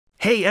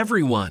Hey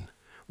everyone!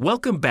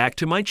 Welcome back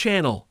to my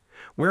channel,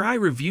 where I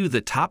review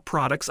the top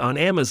products on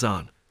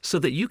Amazon so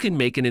that you can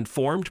make an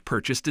informed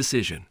purchase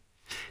decision.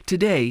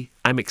 Today,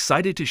 I'm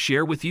excited to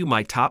share with you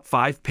my top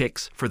 5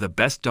 picks for the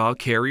best dog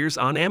carriers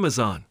on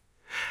Amazon.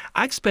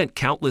 I've spent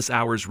countless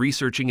hours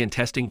researching and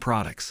testing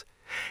products,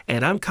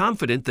 and I'm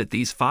confident that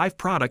these 5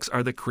 products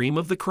are the cream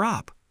of the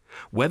crop.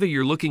 Whether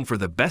you're looking for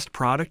the best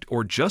product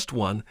or just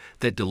one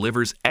that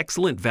delivers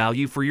excellent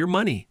value for your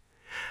money,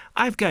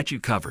 I've got you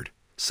covered.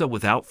 So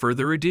without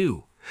further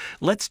ado,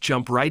 let's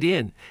jump right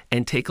in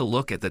and take a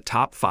look at the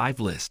top 5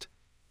 list.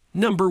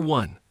 Number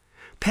 1.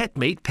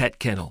 PetMate Pet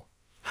Kennel.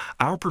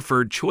 Our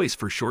preferred choice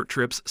for short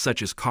trips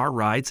such as car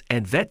rides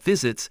and vet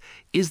visits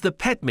is the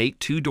PetMate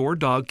 2-door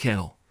dog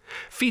kennel,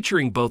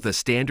 featuring both a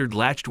standard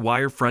latched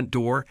wire front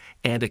door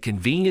and a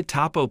convenient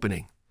top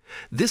opening.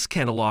 This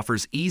kennel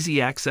offers easy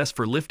access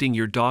for lifting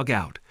your dog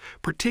out,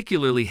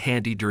 particularly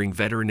handy during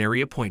veterinary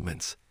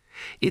appointments.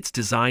 Its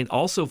design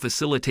also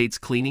facilitates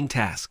cleaning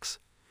tasks.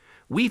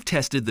 We've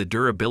tested the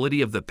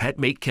durability of the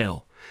PetMate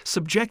kennel,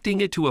 subjecting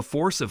it to a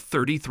force of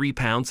 33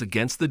 pounds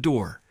against the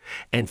door,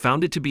 and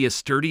found it to be a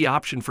sturdy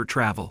option for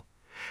travel.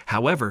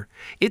 However,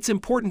 it's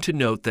important to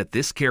note that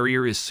this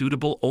carrier is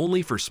suitable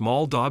only for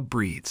small dog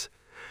breeds.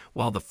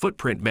 While the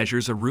footprint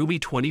measures a roomy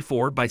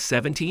 24 by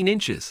 17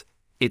 inches,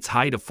 its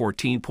height of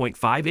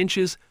 14.5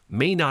 inches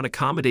may not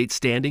accommodate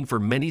standing for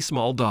many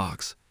small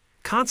dogs.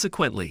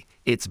 Consequently,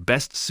 it's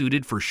best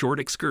suited for short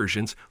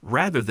excursions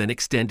rather than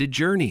extended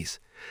journeys.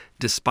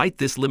 Despite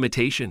this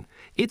limitation,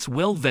 its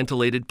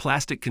well-ventilated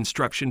plastic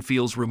construction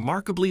feels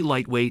remarkably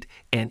lightweight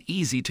and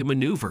easy to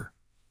maneuver.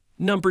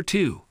 Number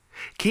 2.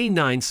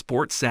 K9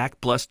 Sport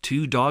Sack Plus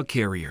 2 Dog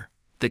Carrier.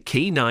 The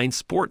K9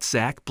 Sport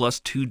Sack Plus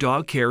 2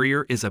 Dog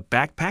Carrier is a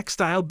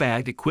backpack-style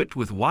bag equipped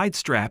with wide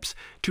straps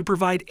to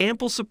provide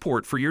ample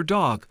support for your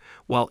dog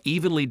while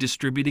evenly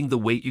distributing the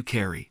weight you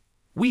carry.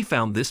 We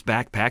found this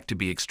backpack to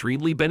be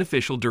extremely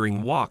beneficial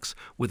during walks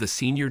with a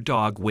senior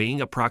dog weighing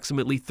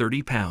approximately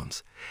 30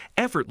 pounds,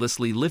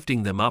 effortlessly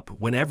lifting them up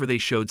whenever they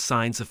showed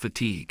signs of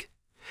fatigue.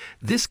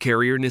 This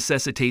carrier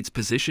necessitates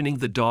positioning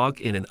the dog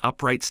in an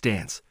upright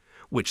stance,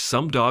 which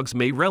some dogs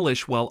may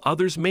relish while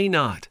others may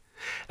not.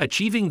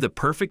 Achieving the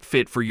perfect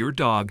fit for your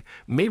dog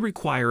may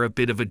require a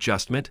bit of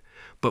adjustment,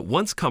 but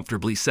once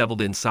comfortably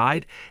settled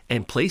inside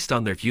and placed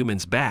on their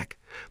human's back,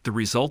 the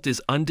result is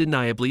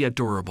undeniably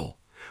adorable,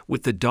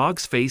 with the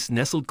dog's face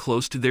nestled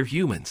close to their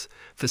humans,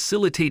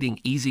 facilitating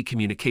easy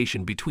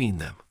communication between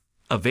them.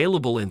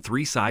 Available in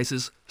 3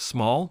 sizes,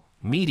 small,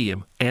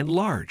 medium, and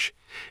large.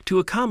 To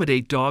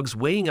accommodate dogs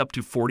weighing up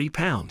to 40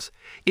 pounds,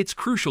 it's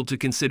crucial to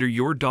consider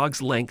your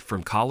dog's length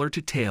from collar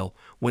to tail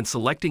when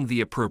selecting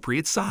the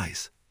appropriate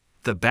size.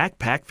 The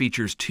backpack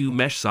features 2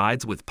 mesh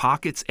sides with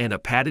pockets and a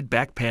padded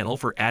back panel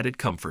for added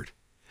comfort.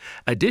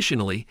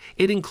 Additionally,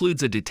 it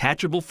includes a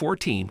detachable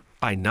 14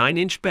 by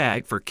 9-inch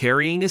bag for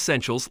carrying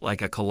essentials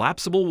like a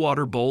collapsible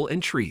water bowl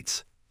and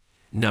treats.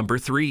 Number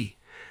 3.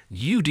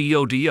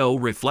 UDODO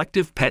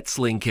Reflective Pet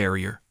Sling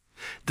Carrier.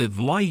 The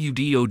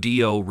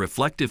UDODO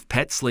Reflective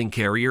Pet Sling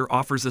Carrier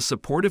offers a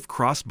supportive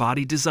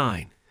crossbody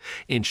design,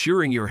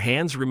 ensuring your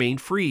hands remain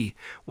free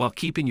while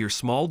keeping your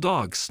small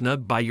dog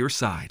snug by your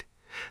side.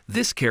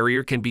 This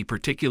carrier can be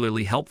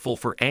particularly helpful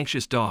for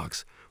anxious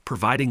dogs,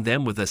 providing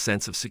them with a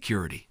sense of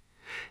security.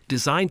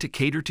 Designed to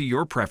cater to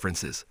your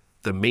preferences,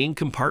 the main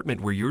compartment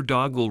where your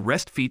dog will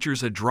rest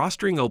features a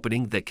drawstring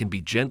opening that can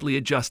be gently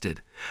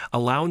adjusted,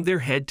 allowing their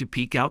head to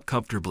peek out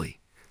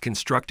comfortably.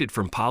 Constructed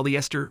from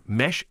polyester,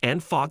 mesh,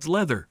 and fox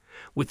leather,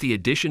 with the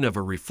addition of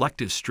a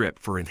reflective strip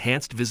for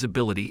enhanced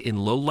visibility in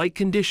low-light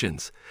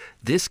conditions,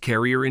 this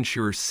carrier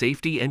ensures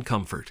safety and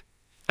comfort.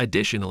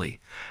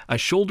 Additionally, a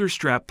shoulder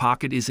strap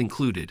pocket is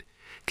included,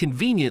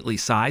 conveniently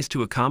sized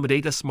to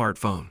accommodate a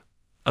smartphone.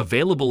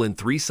 Available in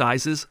 3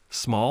 sizes,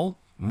 small,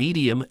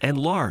 medium, and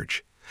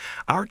large.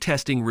 Our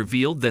testing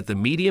revealed that the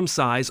medium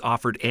size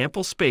offered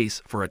ample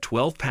space for a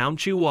 12-pound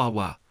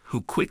Chihuahua, who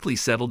quickly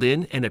settled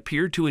in and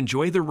appeared to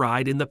enjoy the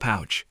ride in the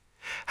pouch.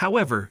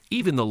 However,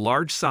 even the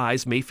large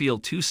size may feel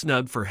too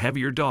snug for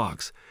heavier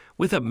dogs,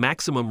 with a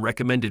maximum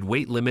recommended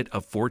weight limit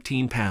of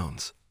 14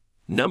 pounds.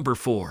 Number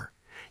 4.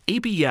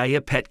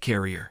 Abiyaya Pet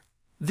Carrier.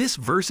 This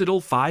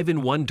versatile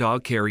 5-in-1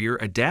 dog carrier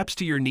adapts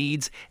to your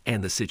needs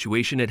and the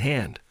situation at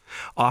hand,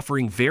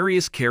 offering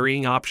various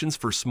carrying options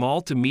for small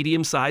to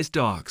medium-sized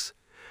dogs.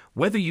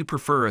 Whether you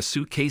prefer a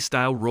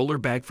suitcase-style roller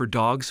bag for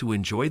dogs who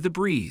enjoy the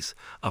breeze,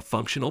 a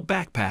functional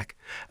backpack,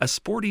 a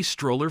sporty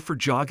stroller for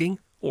jogging,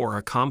 or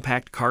a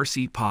compact car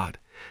seat pod,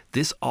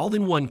 this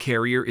all-in-one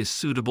carrier is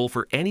suitable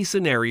for any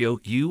scenario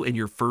you and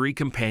your furry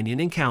companion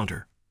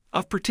encounter.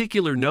 Of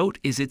particular note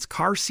is its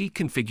car seat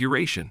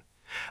configuration,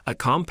 a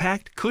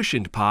compact,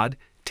 cushioned pod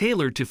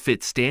tailored to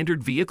fit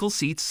standard vehicle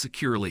seats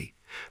securely,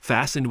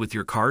 fastened with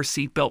your car's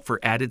seatbelt for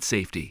added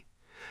safety.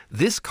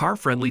 This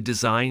car-friendly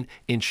design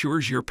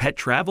ensures your pet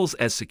travels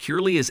as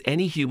securely as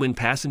any human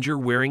passenger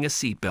wearing a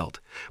seatbelt,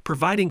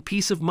 providing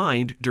peace of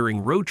mind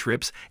during road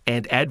trips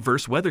and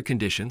adverse weather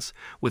conditions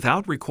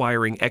without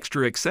requiring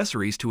extra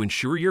accessories to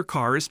ensure your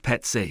car is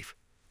pet safe.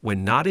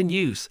 When not in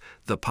use,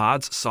 the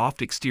pod's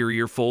soft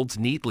exterior folds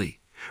neatly,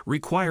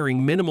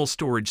 requiring minimal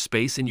storage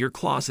space in your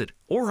closet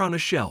or on a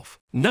shelf.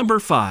 Number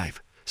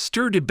 5.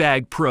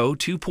 Stur-to-Bag Pro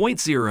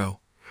 2.0.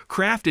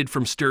 Crafted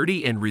from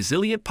sturdy and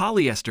resilient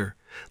polyester,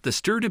 the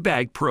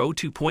Stur-to-Bag Pro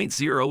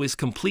 2.0 is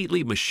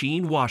completely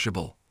machine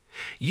washable.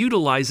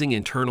 Utilizing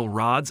internal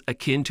rods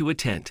akin to a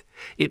tent,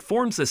 it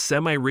forms a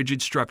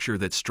semi-rigid structure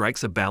that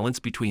strikes a balance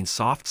between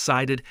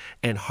soft-sided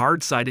and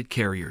hard-sided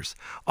carriers,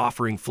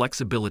 offering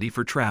flexibility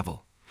for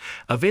travel.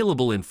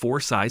 Available in 4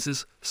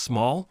 sizes: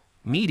 small,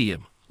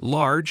 medium,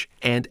 large,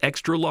 and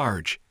extra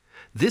large.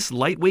 This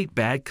lightweight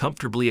bag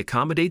comfortably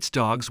accommodates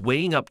dogs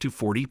weighing up to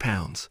 40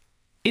 pounds.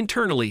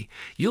 Internally,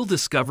 you'll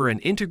discover an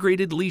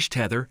integrated leash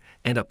tether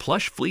and a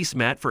plush fleece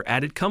mat for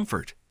added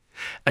comfort.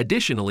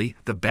 Additionally,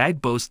 the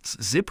bag boasts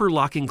zipper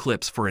locking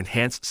clips for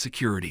enhanced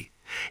security,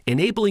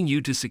 enabling you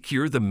to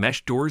secure the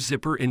mesh door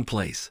zipper in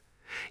place.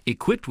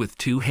 Equipped with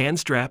 2 hand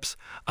straps,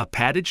 a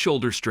padded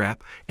shoulder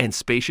strap, and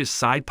spacious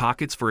side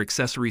pockets for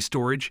accessory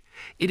storage,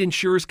 it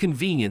ensures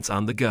convenience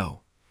on the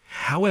go.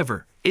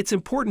 However, it's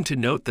important to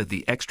note that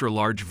the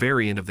extra-large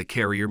variant of the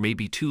carrier may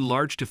be too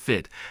large to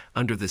fit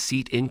under the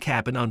seat in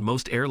cabin on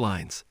most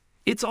airlines.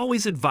 It's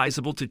always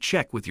advisable to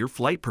check with your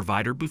flight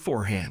provider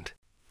beforehand.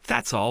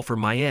 That's all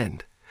from my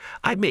end.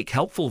 I make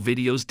helpful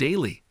videos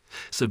daily,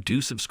 so do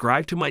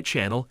subscribe to my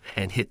channel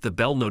and hit the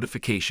bell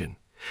notification.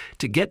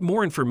 To get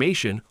more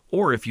information,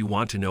 or if you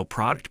want to know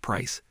product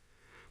price,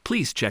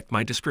 please check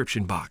my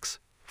description box.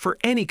 For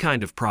any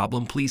kind of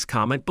problem, please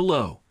comment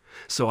below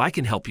so I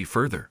can help you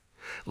further.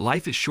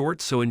 Life is short,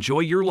 so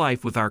enjoy your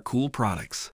life with our cool products.